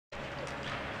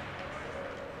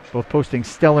Both posting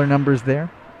stellar numbers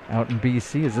there out in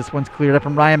BC as this one's cleared up,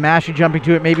 and Ryan Massey jumping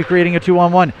to it, maybe creating a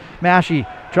 2-on-1. Massey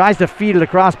tries to feed it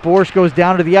across. Borsch goes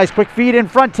down to the ice. Quick feed in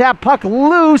front, tap, puck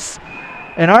loose.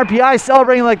 And RPI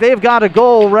celebrating like they've got a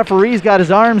goal. Referee's got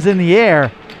his arms in the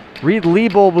air. Reed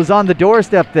Liebold was on the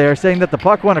doorstep there saying that the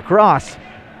puck went across.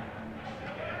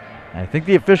 I think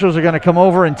the officials are going to come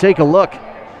over and take a look.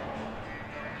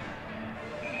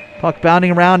 Puck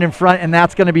bounding around in front, and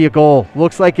that's going to be a goal.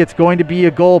 Looks like it's going to be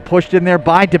a goal pushed in there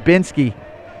by Dubinsky,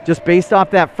 just based off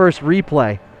that first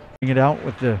replay. Bring it out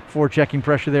with the forechecking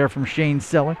pressure there from Shane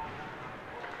Seller.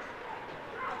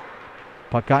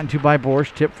 Puck gotten to by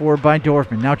Borsch, tipped forward by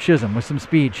Dorfman. Now Chisholm with some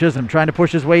speed. Chisholm trying to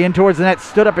push his way in towards the net,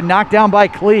 stood up and knocked down by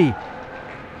Klee.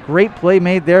 Great play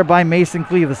made there by Mason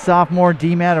Klee, the sophomore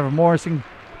D-man of Morrison,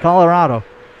 Colorado.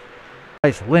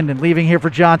 Linden leaving here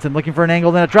for Johnson, looking for an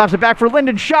angle, then it drops it back for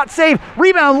Linden. Shot save,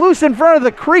 rebound loose in front of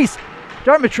the crease.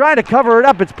 Dartmouth trying to cover it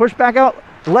up. It's pushed back out.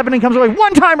 Lebanon comes away.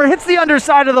 One-timer hits the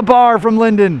underside of the bar from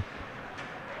Linden.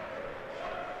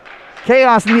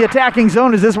 Chaos in the attacking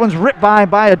zone as this one's ripped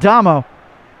by Adamo.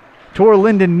 Tor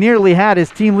Linden nearly had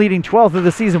his team leading 12th of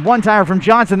the season. One-timer from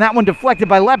Johnson. That one deflected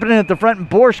by Lebanon at the front, and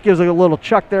Borsch gives a little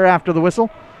chuck there after the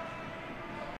whistle.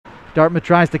 Dartmouth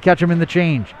tries to catch him in the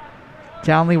change.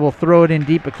 Townley will throw it in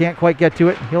deep, but can't quite get to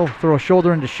it. He'll throw a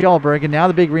shoulder into Shellberg, and now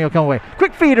the big green will come away.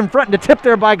 Quick feed in front, and a tip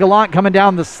there by Gallant coming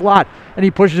down the slot, and he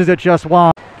pushes it just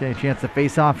wide. Okay, a chance to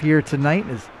face off here tonight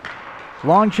as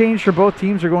long change for both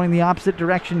teams are going the opposite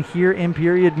direction here in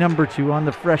period number 2 on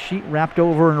the fresh sheet, wrapped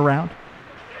over and around.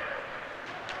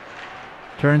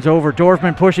 Turns over,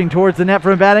 Dorfman pushing towards the net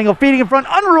from a bad angle, feeding in front,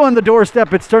 unruined the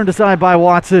doorstep. It's turned aside by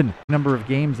Watson. Number of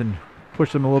games and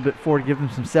push them a little bit forward, give them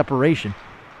some separation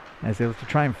as they look to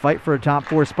try and fight for a top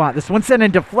 4 spot. This one sent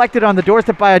and deflected on the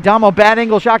doorstep by Adamo. Bad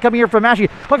angle shot coming here from Massey.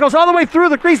 Puck goes all the way through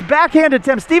the crease, backhand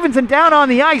attempt. Stevenson down on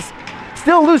the ice.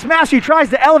 Still loose. Massey tries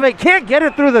to elevate, can't get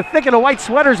it through the thicket of white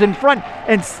sweaters in front,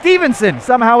 and Stevenson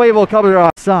somehow able to cover it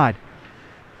offside.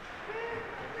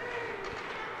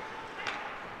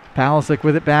 Palisic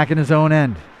with it back in his own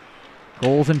end.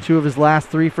 Goals in 2 of his last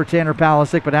 3 for Tanner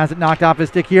Palisic, but has it knocked off his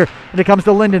stick here, and it comes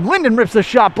to Linden. Linden rips a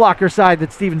shot blocker side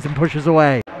that Stevenson pushes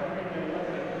away.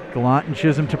 Gallant and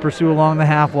Chisholm to pursue along the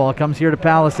half wall. Comes here to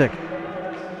Palisic.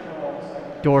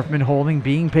 Dorfman holding,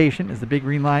 being patient as the big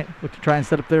green light look to try and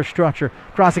set up their structure.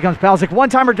 Across it comes Palisic.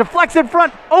 One-timer deflects in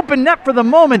front. Open net for the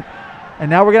moment. And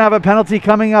now we're going to have a penalty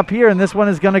coming up here, and this one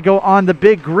is going to go on the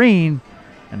big green.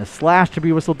 And a slash to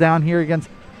be whistled down here against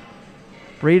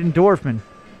Braden Dorfman.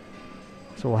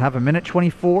 So we'll have a minute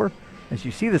 24 as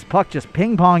you see this puck just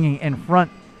ping-ponging in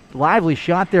front. Lively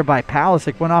shot there by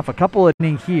Palisic. Went off a couple of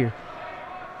innings here.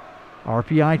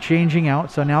 RPI changing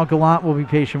out, so now Gallant will be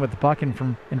patient with the puck and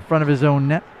from in front of his own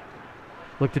net.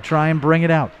 Look to try and bring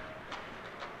it out.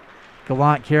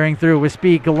 Gallant carrying through with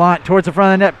speed. Gallant towards the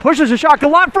front of the net. Pushes a shot.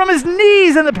 Gallant from his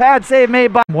knees, and the pad save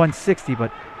made by 160,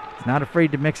 but he's not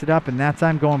afraid to mix it up, and that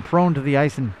time going prone to the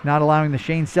ice and not allowing the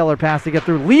Shane Seller pass to get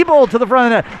through. Liebold to the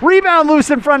front of the net. Rebound loose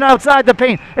in front outside the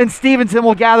paint, and Stevenson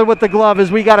will gather with the glove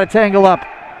as we got to tangle up.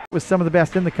 With some of the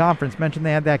best in the conference. Mentioned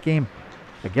they had that game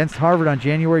against Harvard on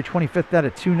January 25th. That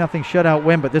a 2-0 shutout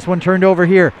win, but this one turned over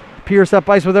here. Pierce up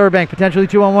ice with Urbank, potentially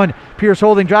 2-on-1. Pierce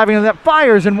holding, driving on that,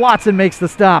 fires, and Watson makes the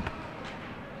stop.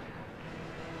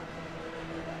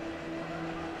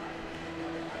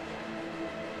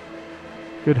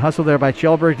 Good hustle there by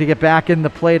Shellberg to get back in the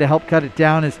play to help cut it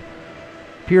down as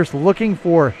Pierce looking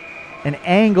for an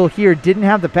angle here. Didn't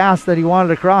have the pass that he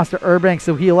wanted across to Urbank,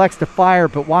 so he elects to fire,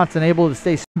 but Watson able to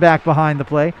stay back behind the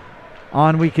play.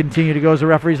 On we continue to go as the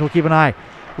referees will keep an eye.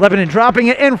 Lebanon dropping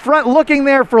it in front, looking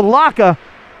there for Laka,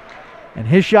 and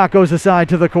his shot goes aside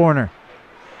to the corner.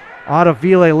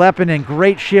 Ottovile Lebanon,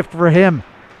 great shift for him.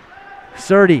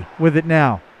 Surdy with it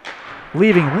now.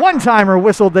 Leaving, one-timer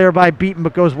whistled there by Beaton,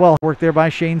 but goes well. Work there by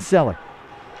Shane Seller.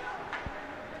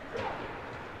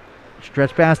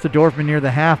 Stretch pass to Dorfman near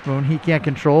the half moon. He can't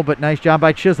control, but nice job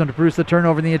by Chisholm to produce the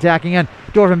turnover in the attacking end.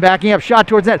 Dorfman backing up, shot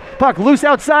towards net. Puck loose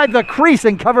outside the crease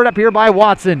and covered up here by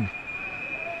Watson.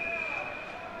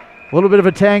 A little bit of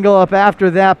a tangle up after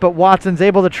that, but Watson's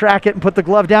able to track it and put the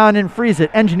glove down and freeze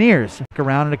it. Engineers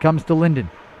around, and it comes to Linden.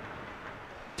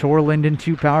 Tor Linden,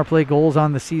 2 power play goals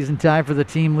on the season tie for the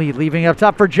team lead. Leaving up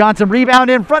top for Johnson. Rebound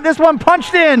in front. This one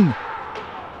punched in.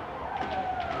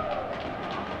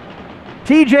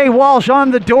 TJ Walsh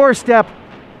on the doorstep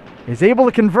is able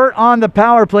to convert on the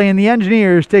power play, and the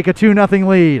Engineers take a 2-0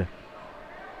 lead.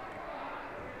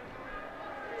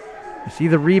 You see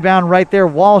the rebound right there.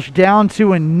 Walsh down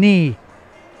to a knee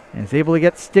and is able to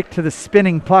get stick to the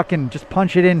spinning puck and just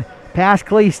punch it in past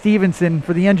Clay Stevenson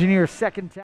for the Engineers' second time.